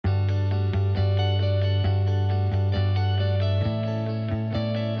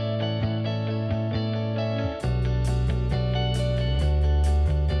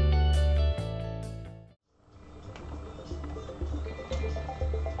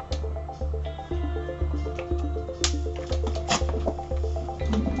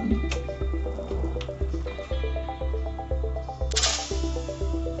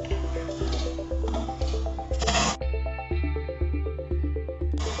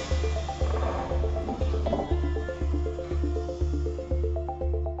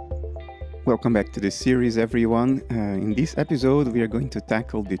Welcome back to the series, everyone. In this episode, we are going to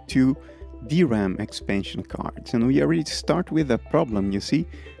tackle the two DRAM expansion cards. And we already start with a problem. You see,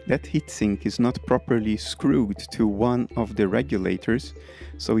 that heatsink is not properly screwed to one of the regulators,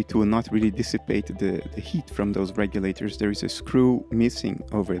 so it will not really dissipate the heat from those regulators. There is a screw missing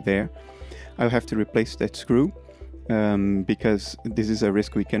over there. I'll have to replace that screw because this is a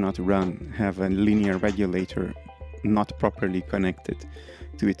risk we cannot run, have a linear regulator not properly connected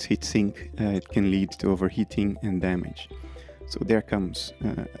to its heatsink. It can lead to overheating and damage. So there comes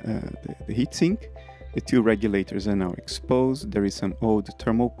the heatsink. The two regulators are now exposed. There is some old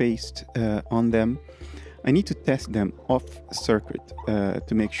thermal paste on them. I need to test them off circuit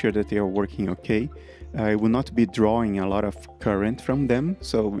to make sure that they are working okay. I will not be drawing a lot of current from them,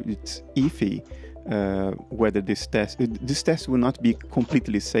 so it's iffy whether this test will not be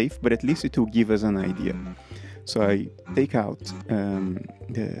completely safe, but at least it will give us an idea. So I take out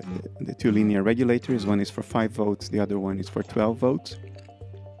the two linear regulators. One is for 5 volts, the other one is for 12 volts.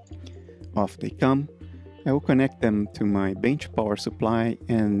 Off they come. I will connect them to my bench power supply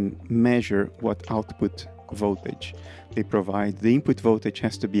and measure what output voltage they provide. The input voltage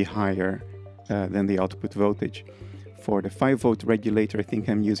has to be higher than the output voltage. For the 5 volt regulator, I think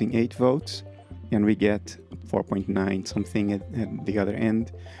I'm using 8 volts, and we get 4.9 something at the other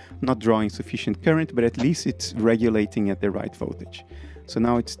end. Not drawing sufficient current, but at least it's regulating at the right voltage. So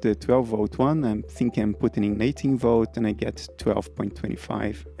now it's the 12 volt one. I think I'm putting in 18 volt and I get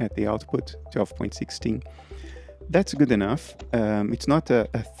 12.25 at the output, 12.16. That's good enough. It's not a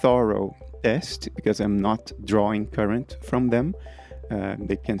thorough test because I'm not drawing current from them.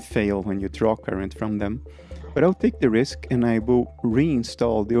 They can fail when you draw current from them. But I'll take the risk and I will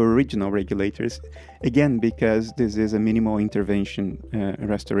reinstall the original regulators, again, because this is a minimal intervention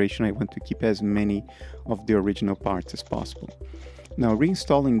restoration. I want to keep as many of the original parts as possible. Now,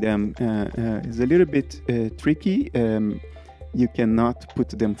 reinstalling them is a little bit tricky. You cannot put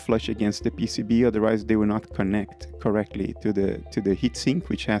them flush against the PCB, otherwise they will not connect correctly to the heatsink,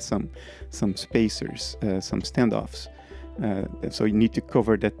 which has some spacers, some standoffs. So you need to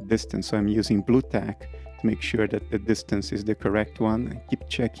cover that distance. So I'm using blue tack to make sure that the distance is the correct one. I keep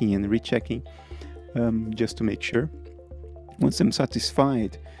checking and rechecking just to make sure. Once I'm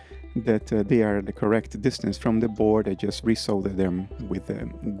satisfied that they are the correct distance from the board, I just resolder them with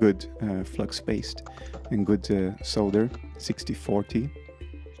good flux paste and good solder, 6040.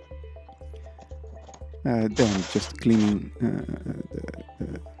 Then just cleaning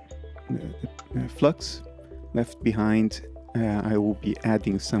the flux. Left behind, I will be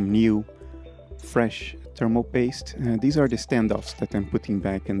adding some new fresh thermal paste. These are the standoffs that I'm putting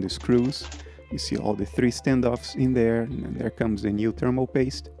back in the screws. You see all the 3 standoffs in there, and there comes the new thermal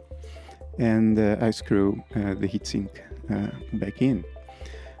paste. And I screw the heatsink back in.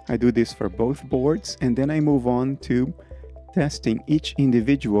 I do this for both boards, and then I move on to testing each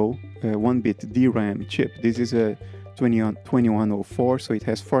individual 1-bit DRAM chip. This is a 2104, so it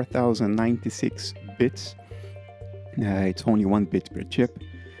has 4096 bits. It's only 1 bit per chip.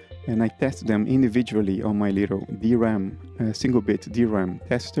 And I test them individually on my little DRAM, single-bit DRAM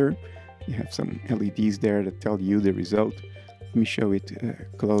tester. You have some LEDs there that tell you the result. Let me show it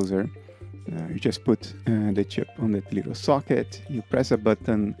closer. You just put the chip on that little socket, you press a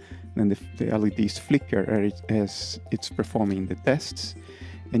button, and the LEDs flicker as it's performing the tests.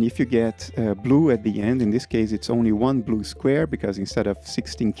 And if you get blue at the end, in this case it's only 1 blue square, because instead of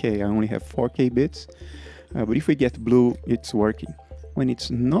 16K I only have 4K bits. But if we get blue, it's working. When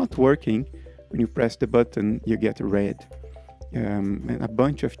it's not working, when you press the button, you get red. And a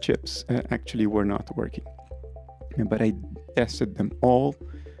bunch of chips actually were not working. But I tested them all,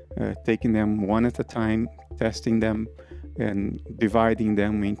 taking them one at a time, testing them, and dividing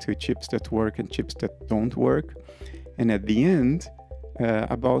them into chips that work and chips that don't work. And at the end,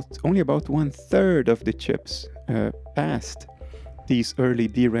 only about 1/3 of the chips passed. These early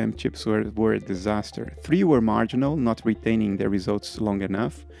DRAM chips were a disaster. 3 were marginal, not retaining their results long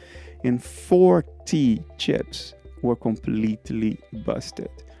enough, and 40 chips were completely busted.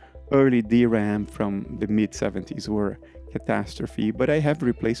 Early DRAM from the mid-70s were catastrophe, but I have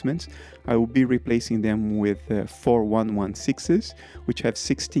replacements. I will be replacing them with 4116s, which have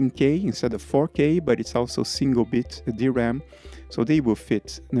 16K instead of 4K, but it's also single-bit DRAM, so they will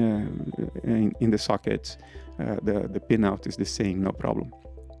fit in the sockets. The pinout is the same, no problem.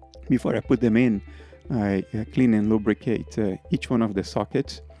 Before I put them in, I clean and lubricate each one of the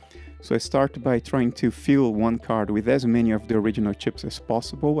sockets. So I start by trying to fill one card with as many of the original chips as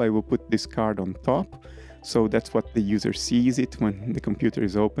possible. I will put this card on top. So that's what the user sees it when the computer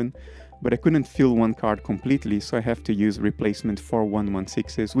is open. But I couldn't fill one card completely, so I have to use replacement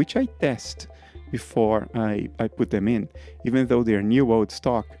 4116s, which I test before I put them in. Even though they're new old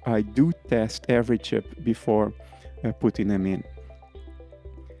stock, I do test every chip before putting them in.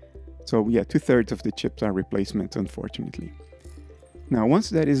 So yeah, 2/3 of the chips are replacement, unfortunately. Now, once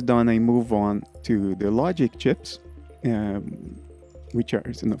that is done, I move on to the logic chips, which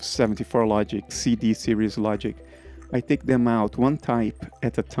are 74 logic, CD series logic. I take them out one type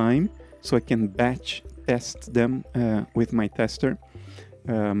at a time, so I can batch test them with my tester.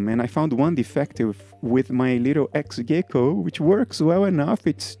 And I found one defective with my little X-Gecko, which works well enough.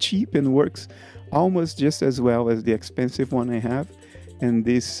 It's cheap and works almost just as well as the expensive one I have. And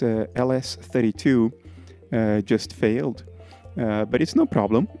this LS32 just failed. But it's no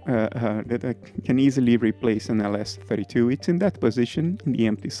problem that I can easily replace an LS32. It's in that position in the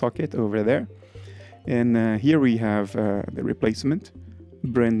empty socket over there. And here we have the replacement,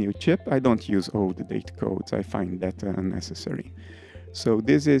 brand new chip. I don't use old date codes. I find that unnecessary. So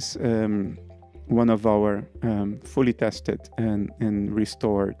this is one of our fully tested and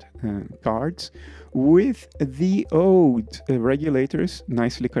restored cards with the old regulators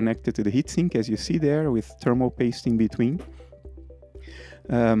nicely connected to the heatsink, as you see there, with thermal paste in between.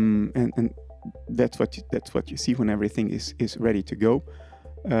 And that's what you see when everything is ready to go.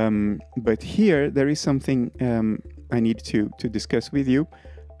 But here there is something I need to discuss with you.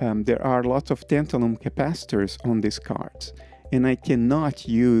 There are lots of tantalum capacitors on these cards, and I cannot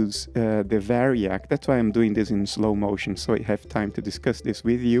use the variac. That's why I'm doing this in slow motion, so I have time to discuss this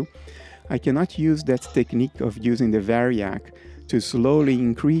with you. I cannot use that technique of using the variac to slowly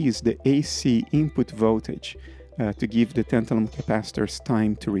increase the AC input voltage to give the tantalum capacitors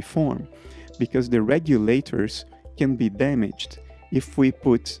time to reform, because the regulators can be damaged if we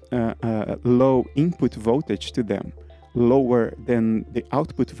put low input voltage to them, lower than the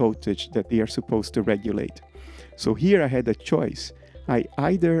output voltage that they are supposed to regulate. So here I had a choice. I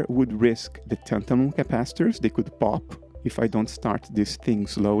either would risk the tantalum capacitors, they could pop if I don't start this thing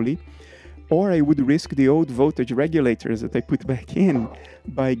slowly, or I would risk the old voltage regulators that I put back in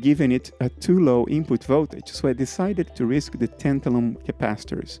by giving it a too low input voltage. So I decided to risk the tantalum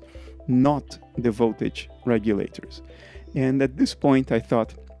capacitors, not the voltage regulators. And at this point I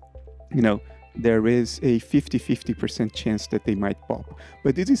thought, there is a 50-50% chance that they might pop.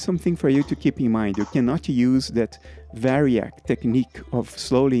 But this is something for you to keep in mind. You cannot use that variac technique of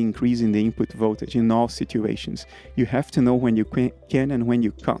slowly increasing the input voltage in all situations. You have to know when you can and when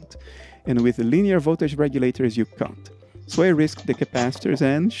you can't. And with the linear voltage regulators, you can't. So I risked the capacitors,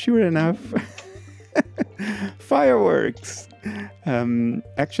 and sure enough, fireworks!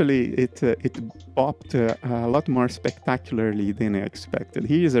 Actually, it popped a lot more spectacularly than I expected.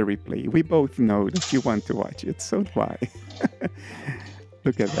 Here's a replay. We both know that you want to watch it, so do I.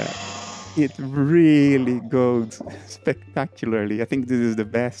 Look at that. It really goes spectacularly. I think this is the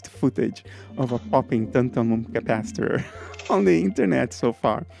best footage of a popping tantalum capacitor on the internet so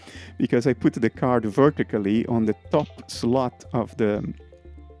far, because I put the card vertically on the top slot of the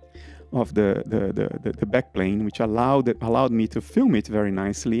backplane, which allowed me to film it very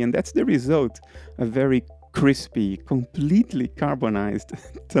nicely, and that's the result: a very crispy, completely carbonized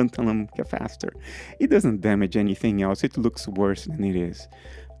tantalum capacitor. It doesn't damage anything else. It looks worse than it is.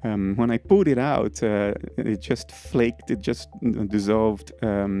 When I pulled it out, it just flaked. It just dissolved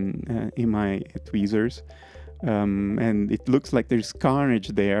in my tweezers. And it looks like there's carnage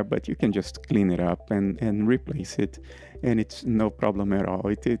there, but you can just clean it up and replace it, and it's no problem at all.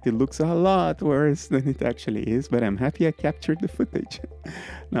 It looks a lot worse than it actually is, but I'm happy I captured the footage.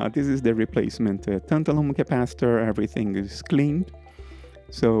 Now, this is the replacement tantalum capacitor. Everything is cleaned,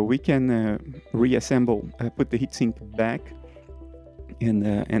 so we can reassemble, put the heatsink back,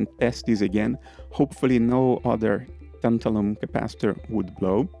 and test this again. Hopefully no other tantalum capacitor would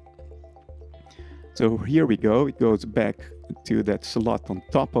blow. So here we go. It goes back to that slot on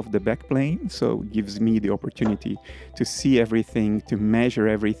top of the backplane, so it gives me the opportunity to see everything, to measure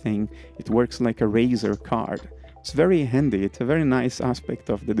everything. It works like a razor card. It's very handy. It's a very nice aspect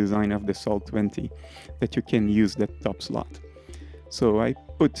of the design of the SOL-20, that you can use that top slot. So I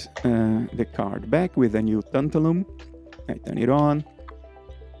put the card back with a new tantalum. I turn it on.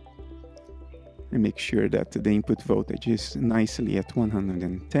 I make sure that the input voltage is nicely at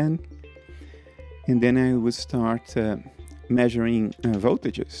 110. And then I will start measuring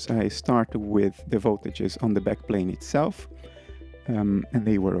voltages. I start with the voltages on the backplane itself, and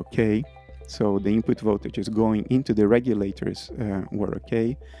they were okay. So the input voltages going into the regulators were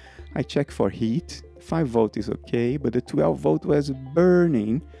okay. I check for heat. 5 volt is okay, but the 12 volt was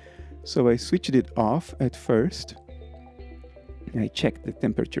burning So I switched it off at first. I checked the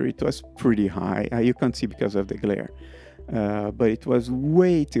temperature. It was pretty high. You can't see because of the glare, but it was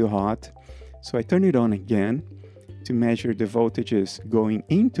way too hot. So I turned it on again to measure the voltages going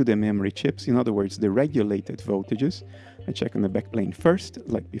into the memory chips. In other words, the regulated voltages. I check on the backplane first,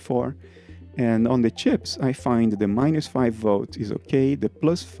 like before. And on the chips, I find the -5 volt is okay, the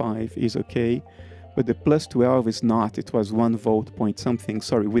 +5 is okay, but the +12 is not. It was 1 volt point something.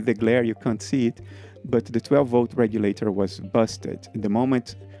 Sorry, with the glare you can't see it, but the 12 volt regulator was busted. The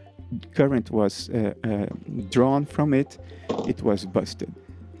moment current was drawn from it, it was busted.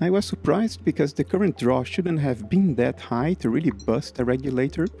 I was surprised because the current draw shouldn't have been that high to really bust a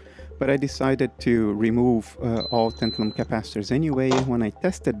regulator, but I decided to remove all tantalum capacitors anyway. When I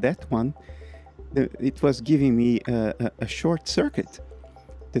tested that one, it was giving me a short circuit.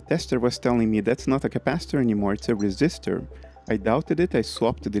 The tester was telling me that's not a capacitor anymore, it's a resistor. I doubted it, I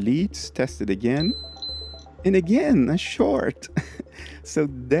swapped the leads, tested again, and again, a short. So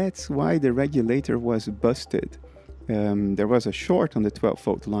that's why the regulator was busted. There was a short on the 12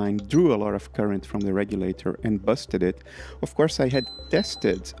 volt line, drew a lot of current from the regulator and busted it. Of course, I had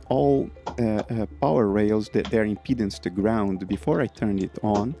tested all power rails, their impedance to ground before I turned it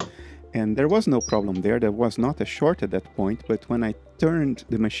on. And there was no problem there. There was not a short at that point, but when I turned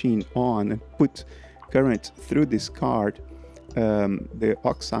the machine on and put current through this card, the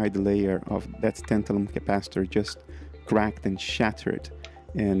oxide layer of that tantalum capacitor just cracked and shattered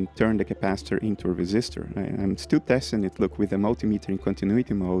and turned the capacitor into a resistor. I'm still testing it, look, with a multimeter in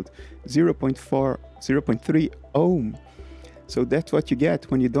continuity mode, 0.3 ohm. So that's what you get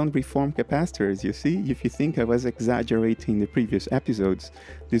when you don't reform capacitors, you see? If you think I was exaggerating in the previous episodes,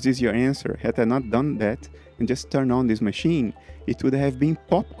 this is your answer. Had I not done that and just turned on this machine, it would have been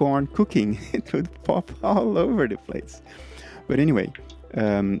popcorn cooking. It would pop all over the place. But anyway,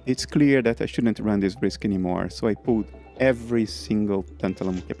 it's clear that I shouldn't run this risk anymore. So I pulled every single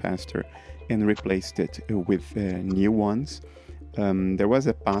tantalum capacitor and replaced it with new ones. There was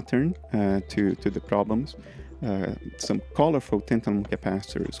a pattern to the problems. Some colorful tantalum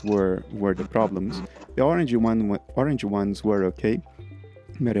capacitors were the problems. The orange ones were okay,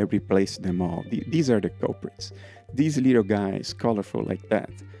 but I replaced them all. These are the culprits. These little guys, colorful like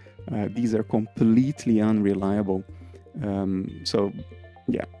that, these are completely unreliable. So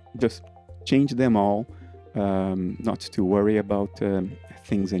yeah, just change them all, not to worry about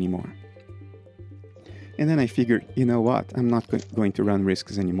things anymore. And then I figured, you know what, I'm not going to run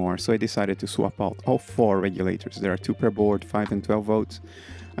risks anymore. So I decided to swap out all 4 regulators. There are 2 per board, 5 and 12 volts.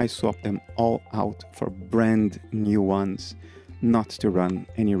 I swapped them all out for brand new ones, not to run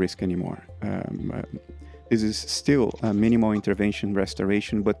any risk anymore. This is still a minimal intervention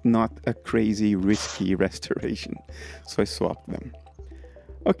restoration, but not a crazy risky restoration. So I swapped them.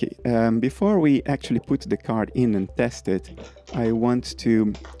 Okay, before we actually put the card in and test it, I want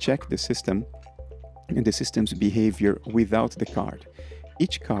to check the system and the system's behavior without the card.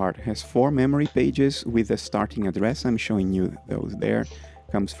 Each card has 4 memory pages with a starting address. I'm showing you those there.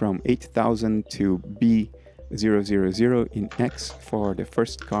 Comes from 8000 to B000 in X for the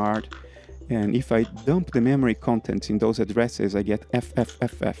first card. And if I dump the memory contents in those addresses, I get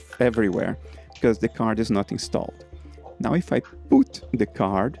FFFF everywhere because the card is not installed. Now if I put the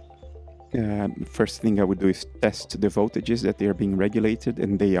card, first thing I would do is test the voltages that they are being regulated,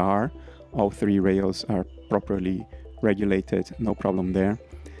 and they are. All 3 rails are properly regulated, no problem there.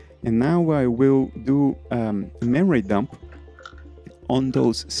 And now I will do a memory dump on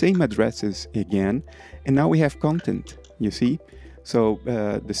those same addresses again. And now we have content, you see? So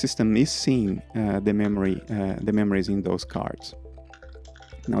the system is seeing the memories in those cards.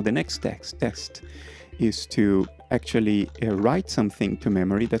 Now the next test is to actually write something to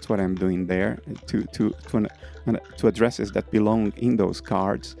memory. That's what I'm doing there, to addresses that belong in those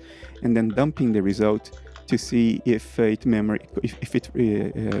cards, and then dumping the result to see if it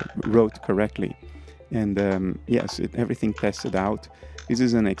wrote correctly. And yes, everything tested out. This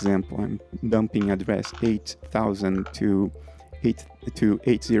is an example. I'm dumping address 8000 to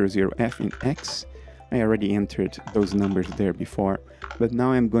 800F in X. I already entered those numbers there before, but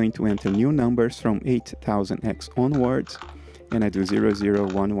now I'm going to enter new numbers from 8000X onwards, and I do 00,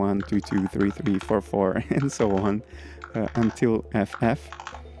 11, 22, 33, 44, and so on until FF.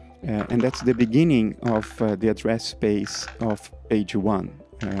 And that's the beginning of the address space of page 1.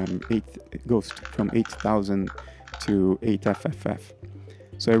 It goes from 8000 to 8FFF.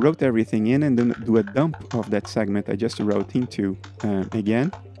 So I wrote everything in and then do a dump of that segment I just wrote into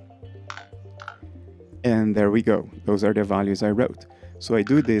again. And there we go. Those are the values I wrote. So I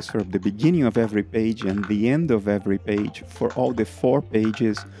do this from the beginning of every page and the end of every page for all the 4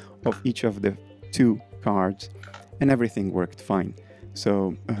 pages of each of the 2 cards, and everything worked fine.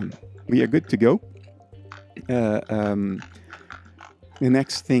 So we are good to go. The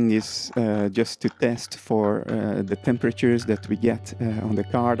next thing is just to test for the temperatures that we get on the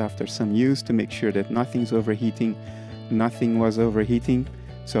card after some use, to make sure that nothing's overheating. Nothing was overheating.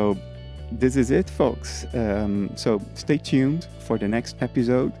 So this is it, folks. So stay tuned for the next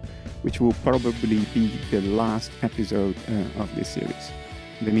episode, which will probably be the last episode of this series.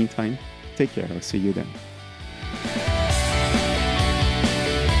 In the meantime, take care. I'll see you then.